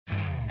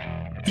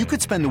You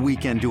could spend the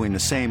weekend doing the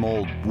same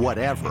old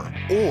whatever,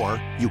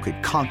 or you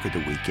could conquer the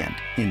weekend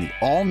in the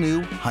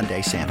all-new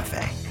Hyundai Santa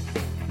Fe.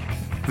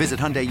 Visit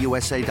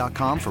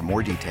HyundaiUSA.com for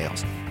more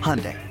details.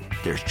 Hyundai,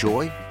 there's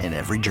joy in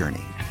every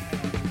journey.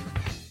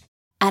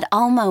 At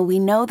Alma, we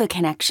know the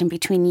connection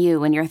between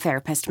you and your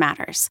therapist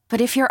matters.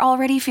 But if you're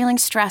already feeling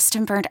stressed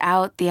and burnt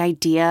out, the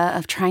idea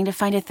of trying to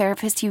find a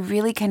therapist you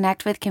really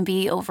connect with can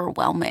be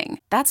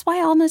overwhelming. That's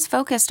why Alma's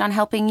focused on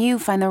helping you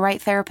find the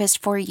right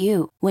therapist for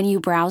you. When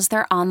you browse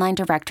their online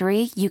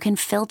directory, you can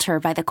filter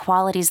by the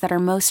qualities that are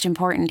most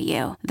important to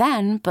you.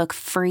 Then book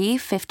free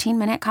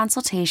 15-minute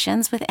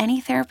consultations with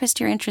any therapist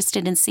you're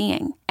interested in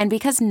seeing. And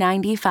because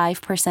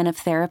 95% of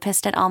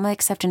therapists at Alma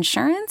accept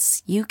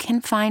insurance, you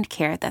can find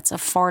care that's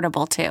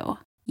affordable too.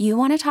 You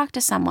want to talk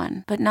to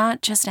someone, but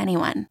not just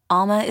anyone.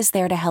 Alma is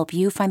there to help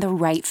you find the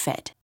right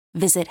fit.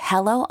 Visit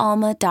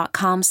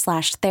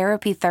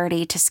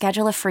helloalma.com/therapy30 to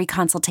schedule a free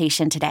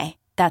consultation today.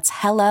 That's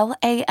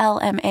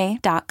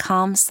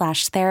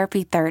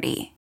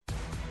helloalma.com/therapy30.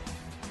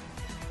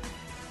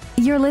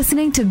 You're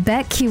listening to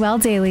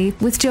BetQL Daily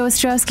with Joe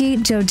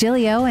Ostrowski, Joe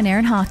Giglio, and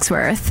Aaron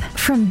Hawksworth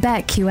from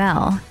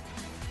BetQL.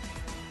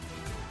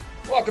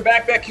 Welcome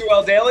back,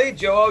 BetQL Daily.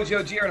 Joe O,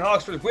 Joe G, Aaron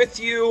Hawksworth with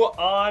you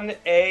on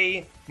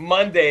a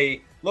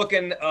Monday.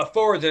 Looking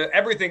forward to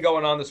everything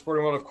going on in the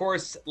sporting world. Of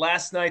course,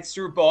 last night's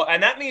Super Bowl,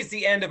 and that means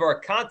the end of our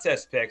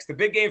contest picks. The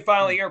big game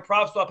finally here.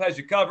 PropSwap has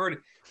you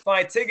covered.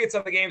 Find tickets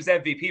on the game's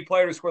MVP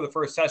player to score the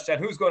first touchdown,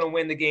 who's going to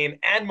win the game,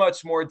 and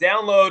much more.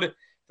 Download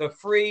the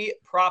free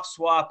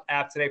PropSwap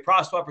app today.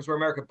 PropSwap is where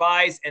America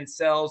buys and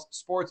sells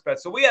sports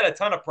bets. So we had a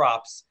ton of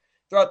props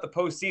throughout the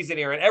postseason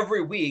here, and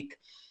every week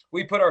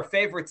we put our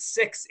favorite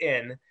six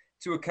in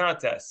to a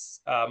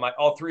contest.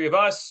 All three of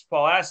us,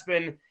 Paul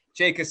Aspen,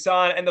 Jake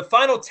Hassan, and the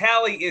final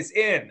tally is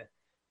in.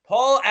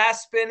 Paul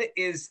Aspen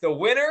is the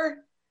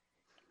winner.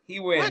 He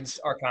wins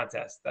our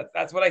contest.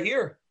 That's what I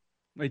hear.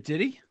 Wait, did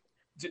he?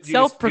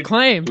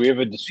 Self-proclaimed. Do we have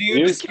a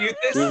dispute? Do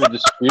we have a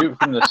dispute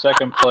from the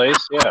second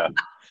place? Yeah.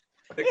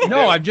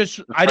 No, I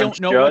don't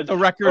know what the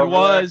record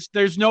was.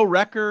 There's no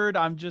record.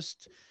 I'm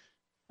just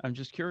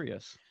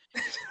curious.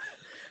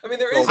 I mean,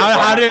 there is.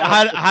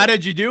 How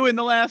did you do in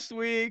the last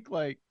week?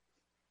 Like,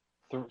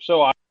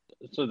 so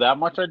that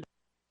much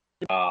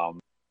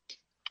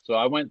so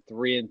I went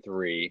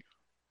 3-3.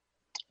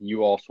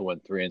 You also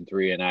went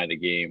 3-3, and I had a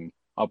game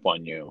up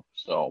on you.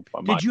 So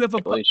did you have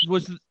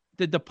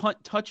did the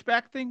punt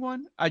touchback thing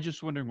won? I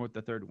just wondering what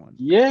the third one.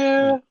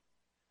 Yeah.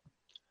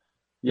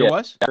 It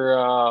was.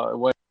 It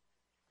went,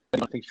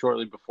 I think,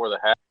 shortly before the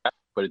half,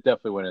 but it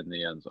definitely went in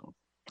the end zone.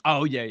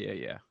 Oh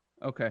yeah.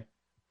 Okay.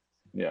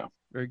 Yeah.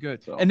 Very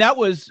good. So, and that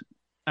was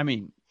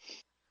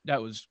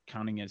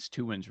counting as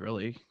 2 wins,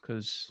 really,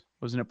 because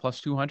wasn't it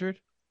plus 200?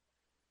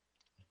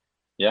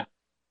 Yeah.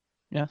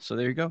 Yeah. So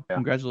there you go. Yeah.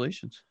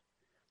 Congratulations.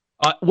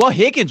 Well,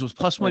 Higgins was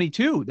plus money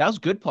too. That was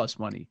good plus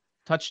money.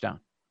 Touchdown.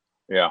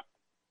 Yeah.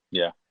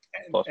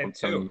 Plus and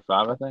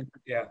 175, I think.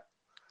 Yeah.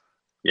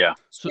 Yeah.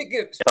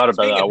 Speaking I thought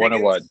about that. I wonder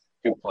Higgins,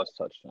 what 2+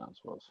 touchdowns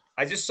was.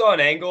 I just saw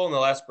an angle in the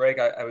last break.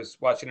 I was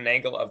watching an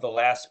angle of the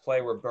last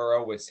play where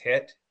Burrow was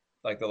hit,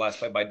 like the last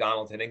play by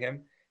Donald hitting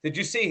him. Did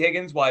you see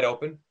Higgins wide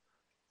open?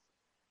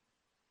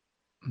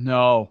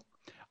 No.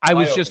 I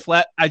just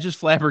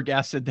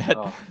flabbergasted that.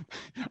 Oh.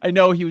 I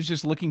know he was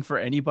just looking for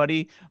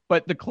anybody,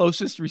 but the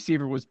closest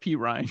receiver was P.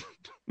 Ryan.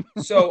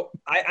 So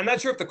I'm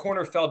not sure if the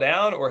corner fell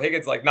down or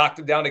Higgins knocked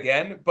him down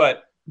again,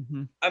 but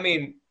I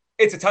mean,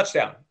 it's a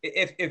touchdown.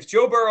 If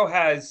Joe Burrow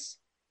has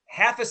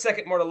half a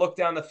second more to look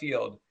down the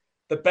field,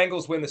 the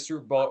Bengals win the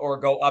Super Bowl or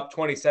go up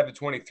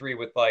 27-23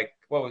 with how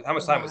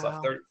much time was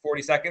left?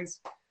 40 seconds?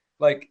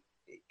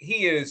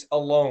 He is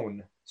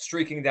alone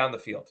streaking down the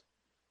field.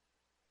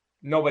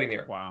 Nobody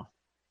near. Wow.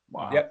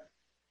 Yep.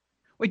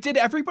 Wait, did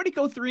everybody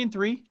go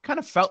 3-3? Kind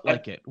of felt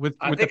like it with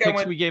the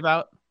picks we gave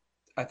out.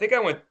 I think I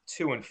went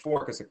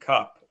 2-4 because of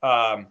Cup.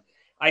 I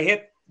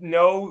hit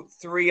no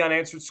 3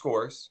 unanswered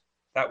scores.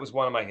 That was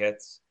one of my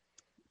hits.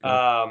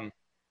 I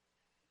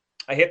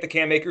hit the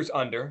Cam Akers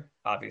under,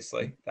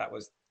 obviously. That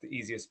was the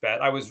easiest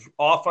bet. I was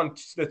off on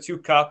the 2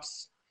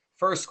 cups.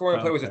 First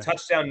scoring play was a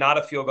touchdown, not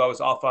a field goal. I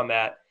was off on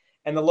that.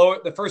 And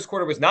the first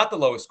quarter was not the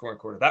lowest scoring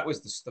quarter. That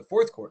was the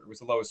fourth quarter was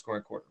the lowest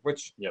scoring quarter,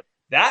 which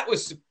that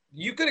was –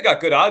 you could have got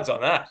good odds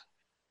on that.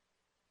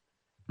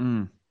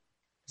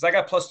 Because I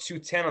got plus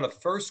 210 on the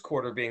first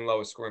quarter being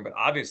lowest scoring, but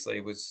obviously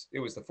it was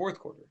the fourth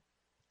quarter.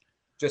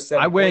 Just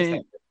 7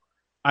 points.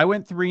 I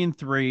went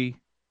 3-3.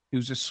 It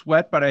was a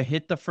sweat, but I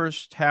hit the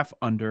first half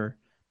under.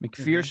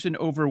 McPherson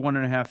over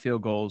 1.5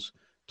 field goals.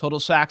 Total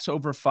sacks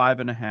over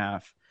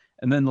 5.5.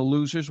 And then the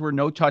losers were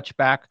no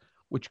touchback,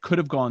 which could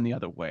have gone the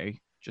other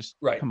way. Just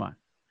come on.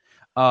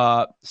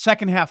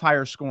 Second half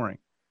higher scoring.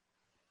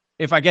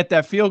 If I get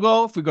that field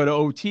goal, if we go to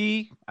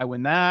OT, I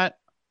win that.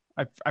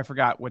 I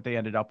forgot what they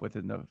ended up with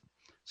in the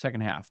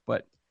second half,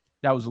 but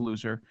that was a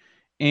loser.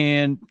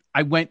 And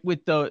I went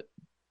with the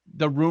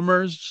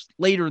rumors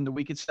later in the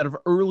week instead of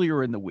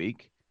earlier in the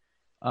week.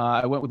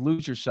 I went with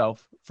Lose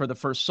Yourself for the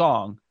first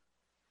song.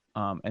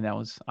 And that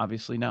was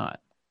obviously not.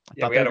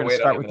 I thought they were going to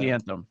start with the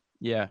anthem.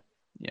 Yeah.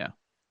 Yeah.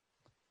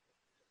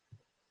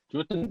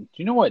 Do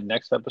you know what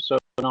next episode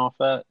went off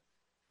at?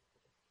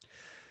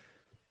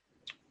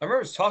 I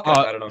remember us talking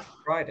about it on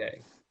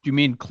Friday. Do you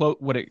mean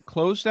what it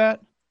closed at?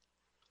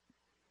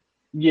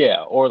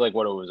 Yeah, or like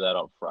what it was at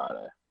on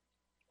Friday.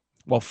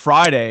 Well,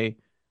 Friday,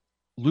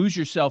 Lose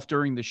Yourself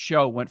during the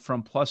show went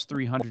from plus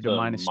 300 to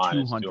minus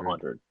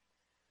 200.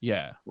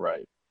 Yeah.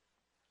 Right.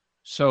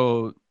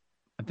 So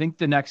I think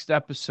the next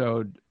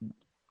episode,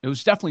 it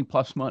was definitely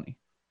plus money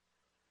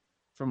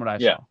from what I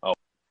saw. Oh.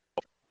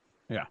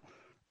 Yeah.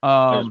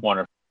 I just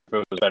wonder if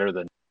it was better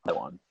than that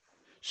one.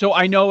 So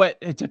I know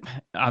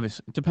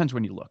obviously it depends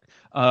when you look.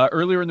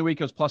 Earlier in the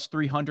week it was plus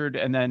 300,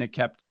 and then it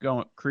kept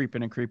going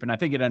creeping and creeping. I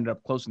think it ended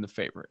up closing the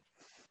favorite.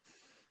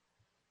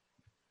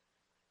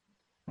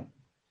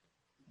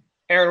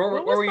 Aaron,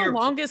 what was the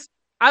longest?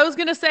 I was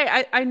gonna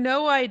say I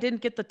know I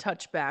didn't get the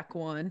touchback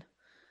one,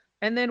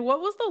 and then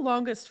what was the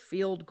longest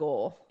field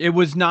goal? It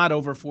was not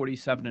over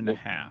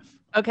 47.5.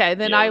 Okay,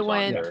 then I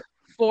went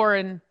 4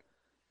 and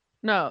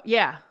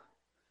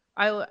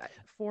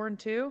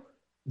 2.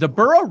 The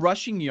Burrow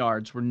rushing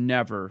yards were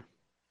never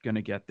going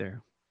to get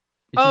there.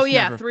 3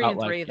 and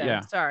 3 then. Yeah.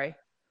 Sorry.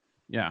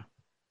 Yeah.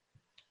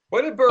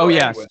 What did Burrow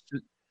end with?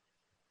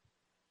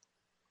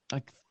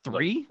 Like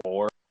 3?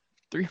 4.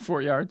 3 or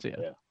 4 yards,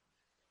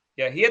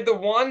 Yeah, he had the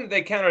one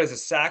they counted as a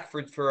sack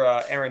for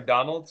Aaron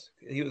Donald.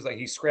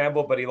 He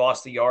scrambled, but he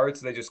lost a yard,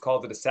 so they just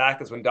called it a sack.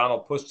 That's when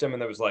Donald pushed him,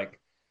 and there was like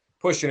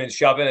pushing and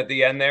shoving at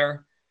the end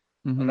there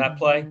on that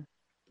play.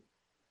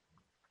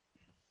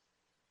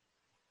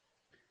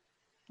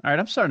 All right,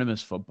 I'm starting to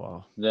miss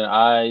football. Then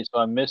I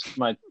missed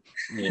my.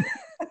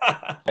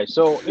 Okay,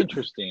 so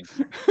interesting.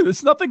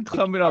 There's nothing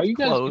coming up. Are you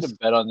guys close. going to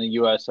bet on the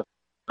USFL?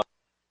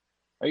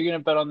 Are you going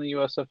to bet on the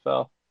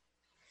USFL?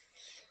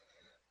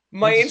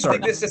 My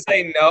instinct is to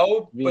say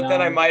no, but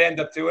then I might end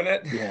up doing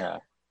it. Yeah.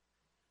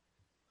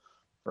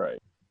 Right.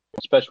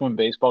 Especially when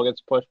baseball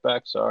gets pushed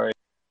back. Sorry.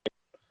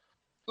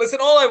 Listen,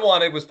 all I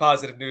wanted was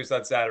positive news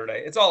on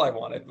Saturday. It's all I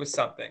wanted was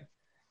something.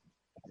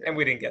 And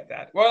we didn't get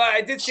that. Well,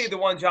 I did see the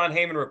one John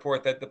Heyman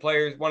report that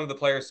one of the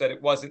players said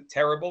it wasn't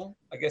terrible.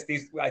 I guess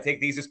I take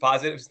these as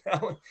positives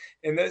now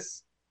in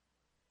this.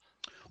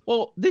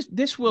 Well,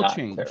 this will Not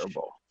change.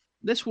 Terrible.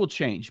 This will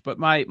change, but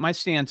my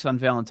stance on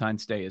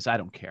Valentine's Day is I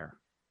don't care.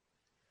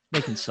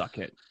 They can suck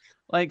it.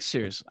 Like,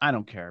 seriously, I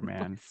don't care,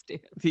 man.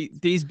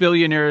 These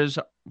billionaires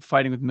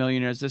fighting with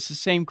millionaires, this is the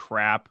same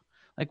crap.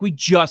 Like, we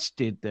just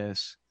did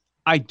this.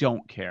 I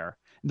don't care.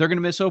 They're going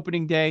to miss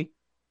opening day.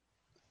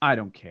 I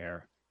don't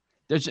care.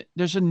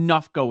 There's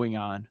enough going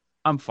on.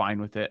 I'm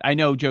fine with it. I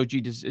know Joe G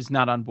is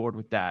not on board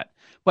with that,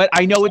 but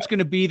I know it's going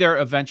to be there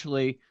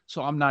eventually,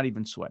 so I'm not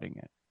even sweating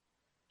it.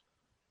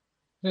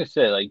 I was going to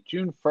say, like,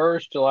 June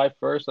 1st, July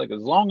 1st, like,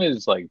 as long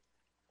as, like,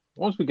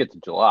 once we get to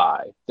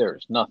July,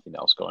 there's nothing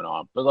else going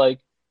on. But, like,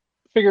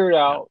 figure it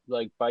out,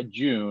 like, by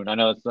June. I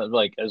know it's not,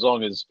 like, as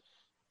long as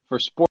for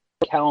sport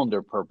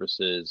calendar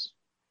purposes,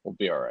 we'll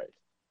be all right.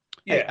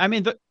 Yeah. I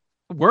mean,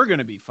 we're going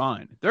to be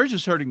fine. They're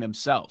just hurting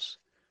themselves.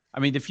 I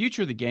mean, the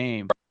future of the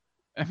game,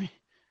 I mean,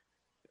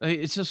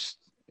 it's just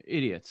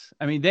idiots.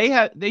 I mean,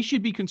 they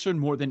should be concerned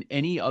more than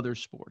any other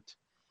sport,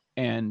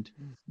 and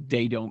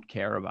they don't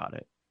care about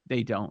it.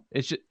 They don't.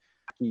 It's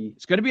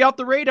going to be out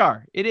the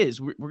radar. It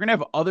is. We're going to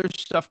have other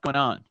stuff going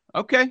on.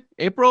 Okay,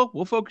 April,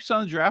 we'll focus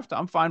on the draft.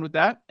 I'm fine with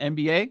that.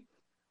 NBA,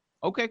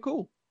 okay,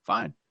 cool,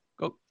 fine.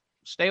 Go,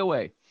 stay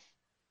away.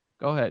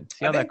 Go ahead.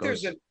 See how that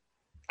goes.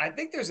 I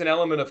think there's an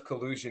element of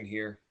collusion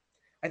here.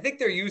 I think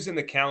they're using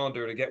the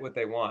calendar to get what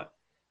they want.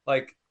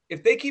 Like,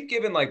 if they keep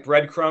giving like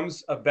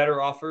breadcrumbs of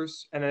better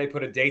offers and then they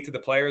put a date to the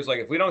players, like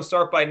if we don't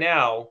start by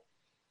now,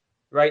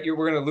 right,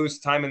 we're going to lose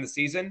time in the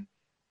season.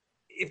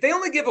 If they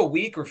only give a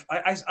week, or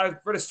I've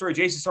read a story,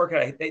 Jason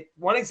Sarkar,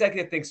 one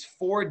executive thinks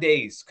 4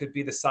 days could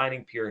be the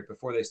signing period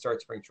before they start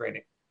spring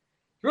training.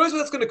 You realize what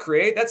that's going to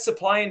create? That's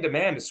supply and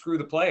demand to screw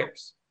the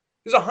players.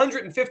 There's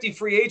 150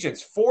 free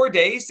agents, 4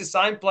 days to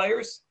sign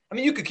players. I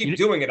mean, you could keep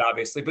doing it,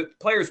 obviously, but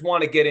players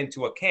want to get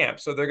into a camp,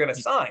 so they're going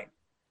to sign.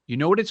 You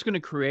know what it's going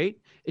to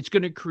create? It's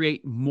going to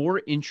create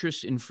more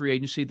interest in free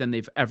agency than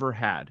they've ever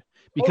had,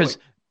 because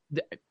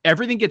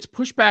everything gets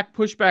pushed back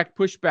with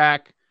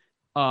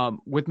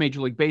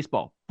Major League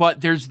Baseball.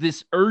 But there's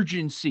this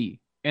urgency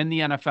in the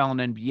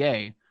NFL and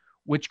NBA,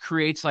 which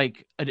creates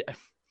like,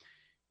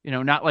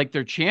 not like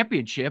their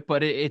championship,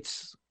 but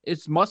it's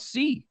must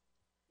see.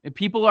 And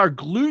people are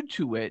glued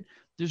to it.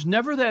 There's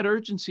never that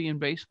urgency in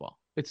baseball.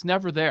 It's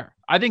never there.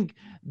 I think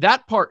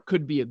that part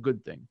could be a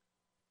good thing.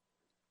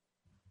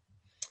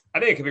 I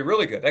think it could be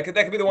really good. That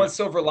could be the one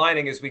silver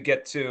lining as we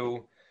get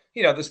to,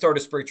 the start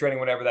of spring training,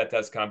 whenever that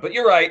does come. But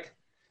you're right.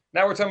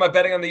 Now we're talking about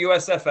betting on the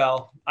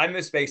USFL. I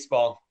miss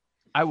baseball.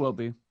 I will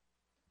be.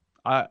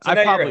 I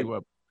probably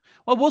will.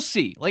 Well, we'll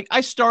see. Like,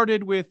 I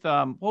started with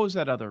what was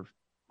that other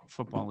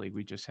football league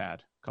we just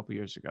had a couple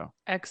years ago?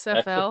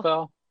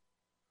 XFL.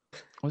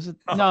 Was it?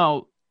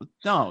 No.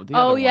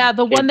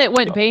 The one that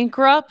went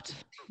bankrupt.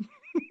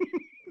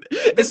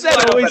 Isn't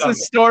that always the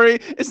story?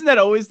 Isn't that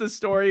always the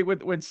story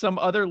with when some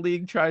other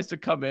league tries to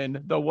come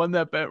in? The one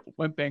that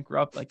went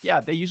bankrupt, like, yeah,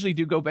 they usually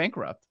do go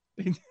bankrupt.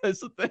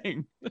 That's the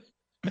thing.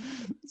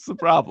 It's the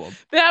problem.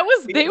 That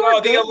was they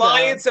were the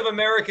Alliance of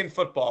American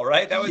Football,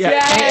 right? That was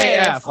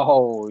AAF.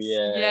 Oh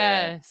yeah.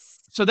 Yes.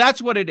 So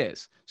that's what it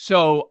is.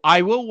 So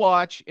I will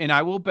watch and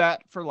I will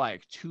bet for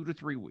like 2 to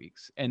 3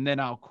 weeks, and then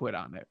I'll quit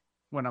on it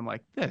when I'm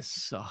like, this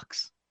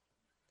sucks.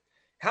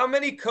 How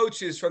many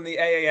coaches from the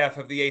AAF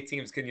of the 8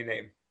 teams can you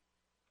name?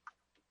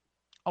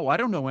 Oh, I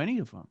don't know any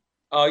of them.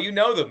 Oh, you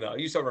know them though.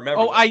 You just don't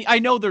remember. Oh, I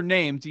know their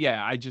names.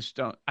 Yeah, I just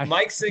don't.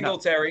 Mike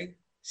Singletary,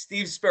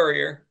 Steve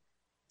Spurrier,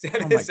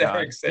 Dennis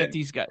Erickson.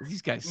 These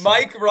guys.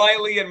 Mike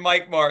Riley and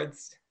Mike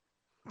Martz.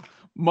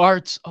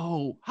 Martz.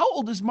 Oh, how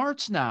old is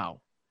Martz now?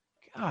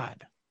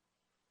 God,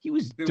 he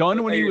was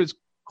done when he was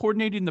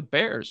coordinating the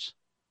Bears.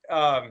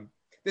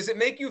 Does it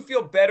make you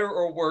feel better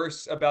or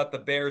worse about the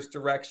Bears'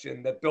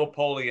 direction that Bill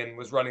Polian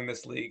was running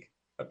this league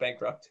a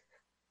bankrupt?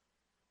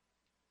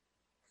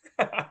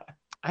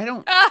 I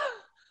don't.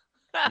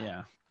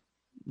 Yeah.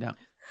 No.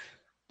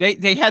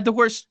 They had the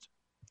worst.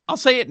 I'll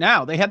say it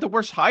now. They had the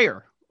worst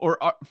hire, or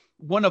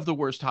one of the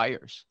worst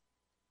hires.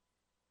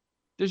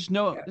 There's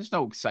no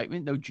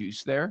excitement, no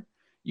juice there.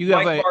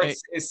 Mike Martz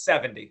is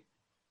 70.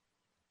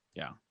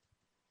 Yeah.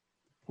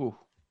 Ooh.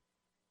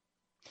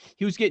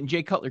 He was getting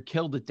Jay Cutler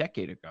killed a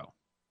decade ago.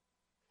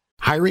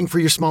 Hiring for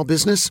your small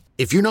business?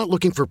 If you're not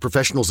looking for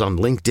professionals on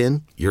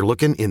LinkedIn, you're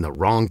looking in the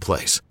wrong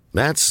place.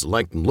 That's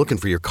like looking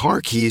for your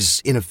car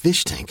keys in a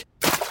fish tank.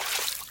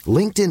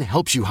 LinkedIn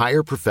helps you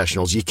hire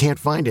professionals you can't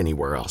find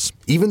anywhere else,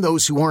 even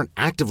those who aren't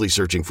actively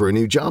searching for a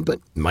new job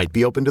but might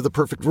be open to the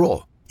perfect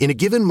role. In a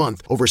given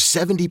month, over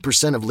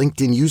 70% of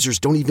LinkedIn users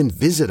don't even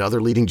visit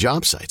other leading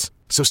job sites.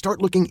 So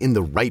start looking in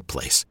the right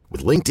place.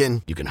 With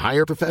LinkedIn, you can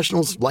hire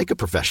professionals like a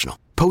professional.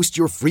 Post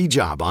your free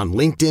job on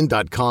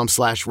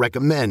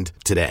linkedin.com/recommend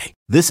today.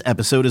 This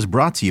episode is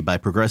brought to you by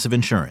Progressive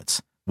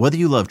Insurance. Whether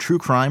you love true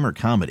crime or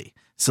comedy,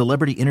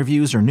 celebrity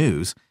interviews or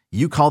news,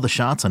 you call the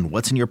shots on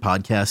what's in your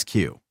podcast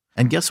queue.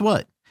 And guess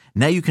what?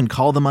 Now you can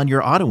call them on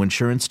your auto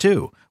insurance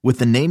too with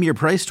the Name Your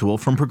Price tool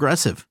from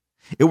Progressive.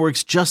 It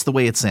works just the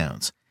way it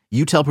sounds.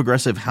 You tell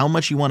Progressive how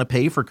much you want to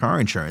pay for car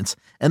insurance,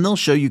 and they'll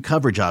show you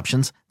coverage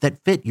options that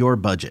fit your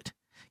budget.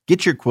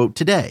 Get your quote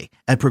today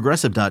at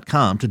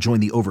Progressive.com to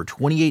join the over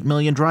 28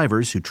 million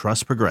drivers who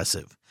trust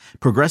Progressive.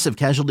 Progressive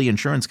Casualty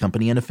Insurance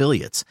Company and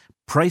Affiliates.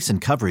 Price and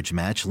coverage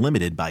match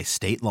limited by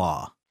state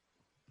law.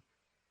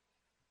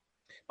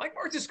 Mike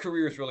Martz's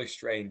career is really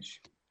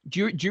strange.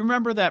 Do you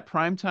remember that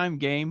primetime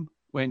game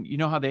when, you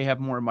know how they have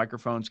more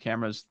microphones,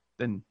 cameras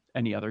than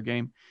any other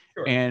game?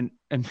 Sure. And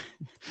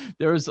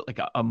there was like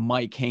a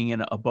mic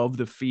hanging above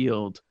the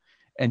field,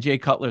 and Jay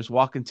Cutler's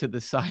walking to the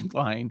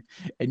sideline,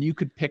 and you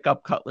could pick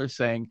up Cutler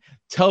saying,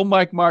 "Tell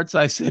Mike Martz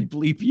I said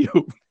bleep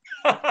you."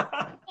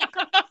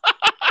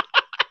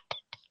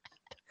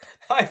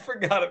 I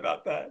forgot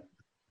about that.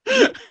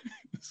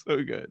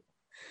 So good.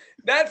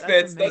 That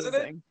fits, doesn't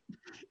it?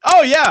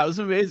 Oh yeah, it was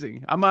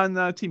amazing. I'm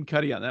on Team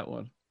Cuddy on that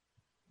one.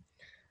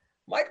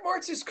 Mike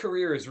Martz's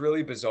career is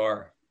really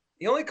bizarre.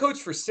 He only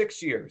coached for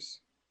 6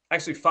 years.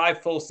 Actually,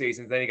 5 full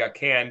seasons. Then he got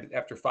canned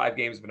after 5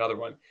 games of another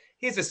one.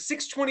 He has a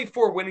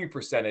 .624 winning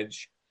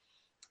percentage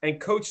and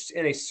coached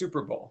in a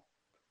Super Bowl.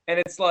 And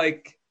it's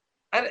like,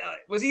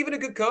 was he even a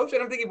good coach? I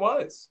don't think he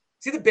was.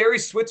 See the Barry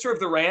Switzer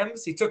of the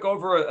Rams? He took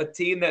over a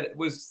team that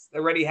was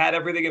already had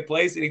everything in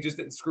place, and he just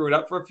didn't screw it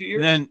up for a few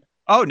years. And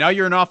then, now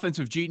you're an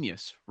offensive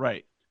genius.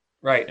 Right.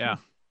 Yeah.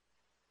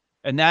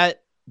 And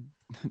that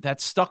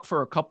stuck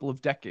for a couple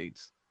of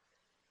decades.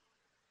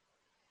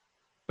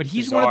 But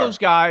he's one of those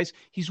guys.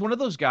 He's one of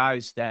those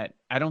guys that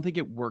I don't think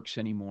it works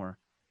anymore.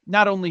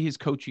 Not only his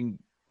coaching,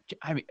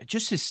 I mean,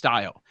 just his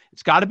style.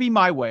 It's got to be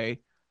my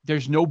way.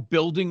 There's no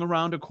building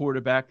around a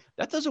quarterback.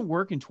 That doesn't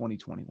work in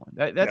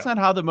 2021. That's not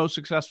how the most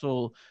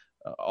successful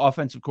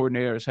offensive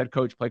coordinators, head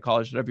coach, play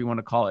callers, whatever you want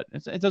to call it.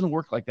 It doesn't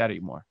work like that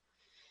anymore.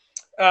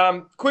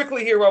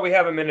 Quickly here, while we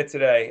have a minute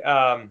today,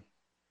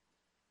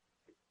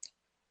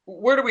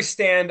 where do we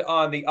stand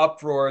on the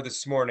uproar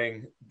this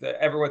morning that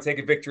everyone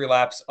taking victory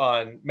laps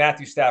on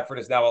Matthew Stafford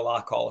is now a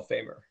lock Hall of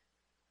Famer?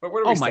 But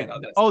where do we stand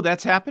on this? Oh,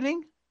 that's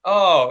happening?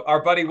 Oh,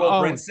 our buddy Will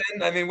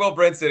Brinson. I mean, Will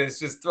Brinson is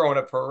just throwing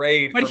a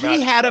parade. But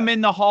he had him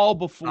in the hall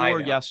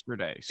before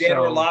yesterday. Dan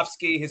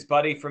Orlovsky, his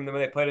buddy from when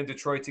they played in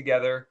Detroit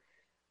together.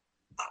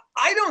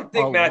 I don't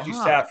think Matthew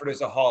Stafford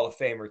is a Hall of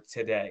Famer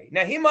today.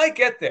 Now, he might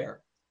get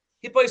there.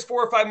 He plays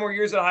 4 or 5 more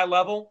years at a high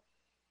level.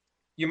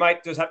 You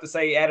might just have to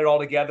say he added all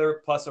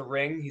together plus a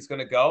ring. He's going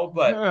to go,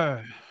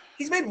 but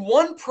he's made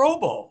 1 Pro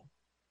Bowl.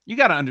 You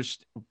got to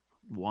understand.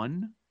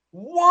 1?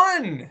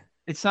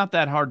 It's not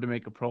that hard to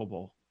make a Pro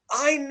Bowl.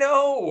 I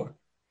know.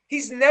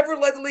 He's never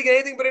led the league in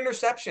anything but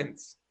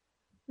interceptions.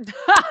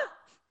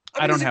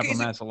 I don't have him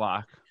as a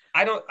lock.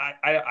 I don't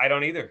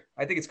either.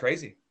 I think it's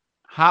crazy.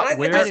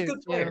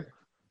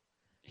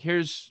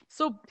 Here's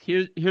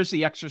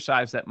the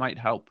exercise that might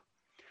help.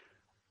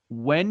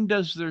 When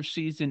does their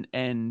season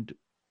end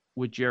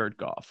with Jared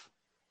Goff?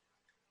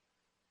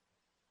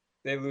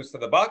 They lose to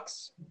the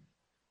Bucks.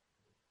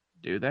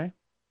 Do they?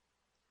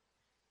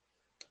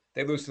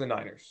 They lose to the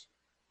Niners.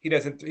 He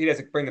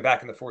doesn't bring them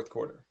back in the fourth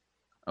quarter.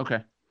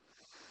 Okay.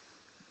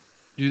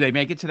 Do they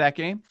make it to that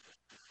game?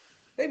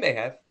 They may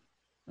have.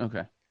 Okay.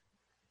 I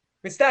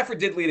mean, Stafford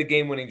did lead a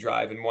game-winning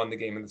drive and won the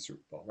game in the Super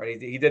Bowl, right?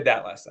 He did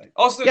that last night.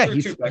 Also,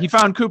 he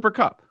found Cooper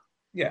Kupp.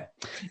 Yeah.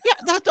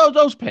 Yeah,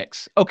 those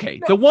picks. Okay.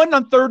 No. The one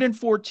on 3rd and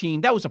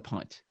 14, that was a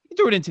punt. He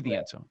threw it into the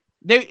end zone.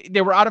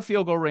 They were out of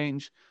field goal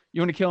range.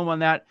 You want to kill him on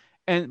that?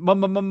 And my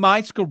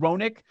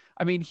Skowronek,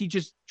 I mean, he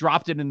just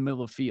dropped it in the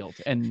middle of the field,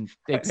 and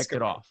they picked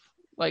it off.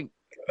 Like,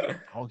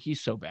 oh,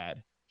 he's so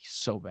bad. He's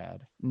so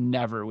bad.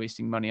 Never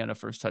wasting money on a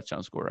first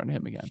touchdown score on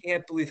him again.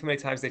 Can't believe how many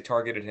times they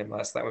targeted him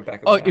last night. Went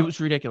back. It was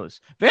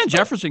ridiculous. Van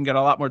Jefferson got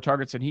a lot more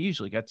targets than he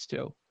usually gets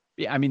too.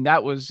 Yeah, I mean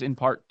that was in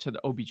part to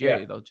the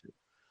OBJ though too.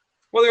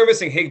 Well, they were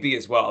missing Higbee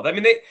as well. I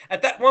mean, they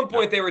at that one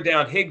point they were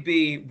down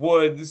Higbee,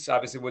 Woods.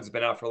 Obviously, Woods has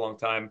been out for a long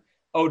time.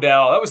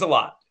 Odell. That was a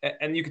lot,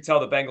 and you could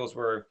tell the Bengals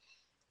were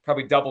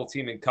probably double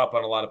teaming Kupp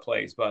on a lot of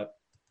plays. But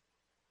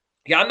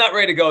yeah, I'm not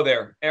ready to go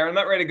there, Aaron. I'm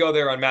not ready to go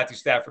there on Matthew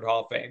Stafford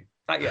Hall of Fame.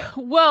 Not yet.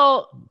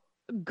 Well,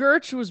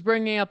 Gertch was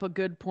bringing up a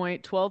good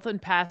point. 12th in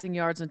passing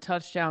yards and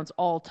touchdowns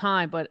all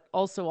time, but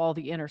also all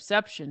the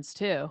interceptions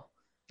too.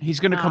 He's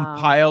going to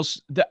compile.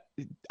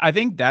 I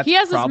think that's he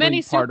has as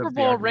many Super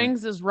Bowl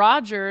rings as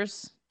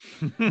Rodgers.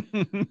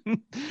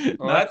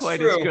 Not quite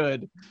true. As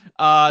good.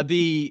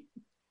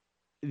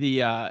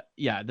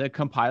 The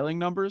compiling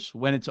numbers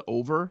when it's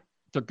over,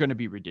 they're going to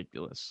be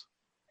ridiculous.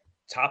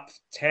 Top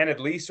 10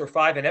 at least, or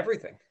 5 in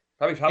everything.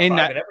 Probably top 5 in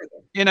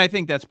everything. And I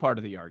think that's part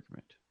of the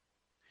argument.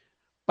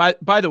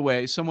 By the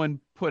way, someone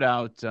put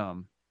out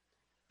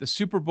the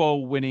Super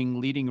Bowl winning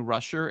leading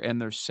rusher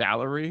and their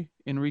salary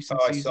in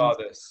recent seasons. I saw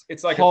this.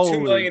 It's like $2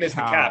 million is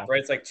the cap, right?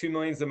 It's like $2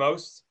 million is the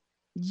most.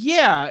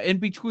 Yeah, and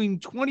between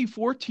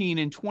 2014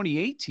 and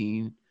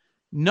 2018,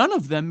 none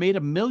of them made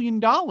 $1 million.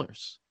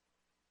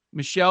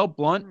 Michelle,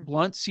 Blunt,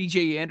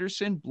 CJ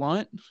Anderson,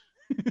 Blunt.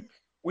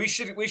 We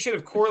should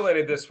have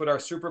correlated this with our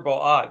Super Bowl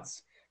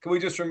odds. Can we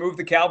just remove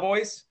the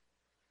Cowboys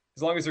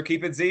as long as they're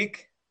keeping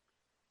Zeke?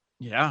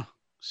 Yeah.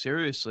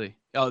 Seriously.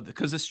 Oh,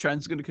 because this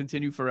trend's going to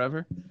continue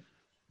forever?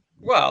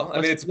 Well,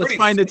 I mean, let's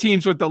find the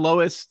teams with the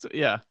lowest.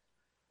 Yeah.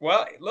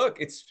 Well, look,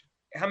 it's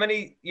how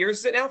many years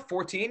is it now?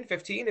 14,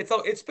 15?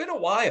 It's been a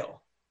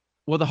while.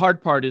 Well, the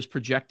hard part is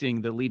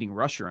projecting the leading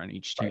rusher on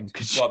each team.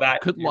 Well,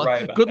 good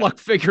luck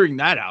figuring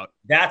that out.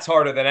 That's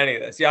harder than any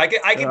of this. Yeah, I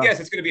can guess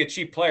it's going to be a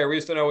cheap player. We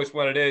just don't know which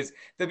one it is.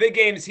 The big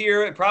games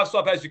here, and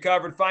PropSwap has you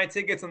covered. Find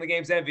tickets on the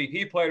game's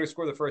MVP player to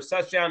score the first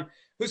touchdown.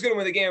 Who's going to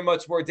win the game and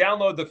much more.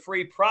 Download the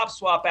free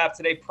PropSwap app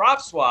today.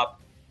 PropSwap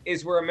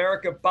is where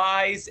America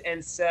buys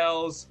and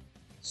sells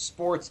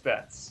sports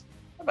bets.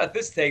 How about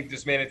this take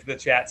just made it to the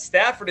chat?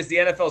 Stafford is the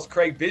NFL's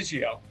Craig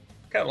Biggio.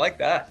 Kind of like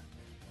that.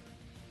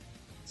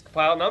 Let's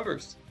compile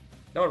numbers.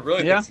 No one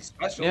really thinks he's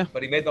special,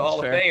 but he made the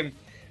Hall of Fame.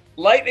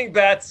 Lightning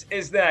Bets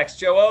is next.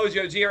 Joe O,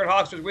 Joe G, Aaron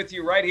Hawksworth with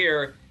you right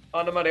here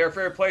on the Monday. Our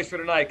favorite place for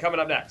tonight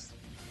coming up next.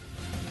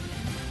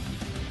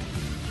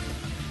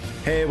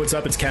 Hey, what's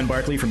up? It's Ken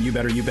Barkley from You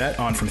Better You Bet,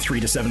 on from 3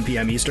 to 7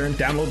 p.m. Eastern.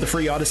 Download the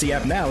free Odyssey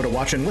app now to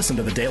watch and listen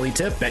to the Daily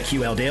Tip,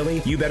 BetQL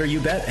Daily, You Better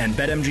You Bet, and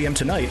BetMGM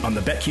Tonight on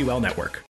the BetQL network.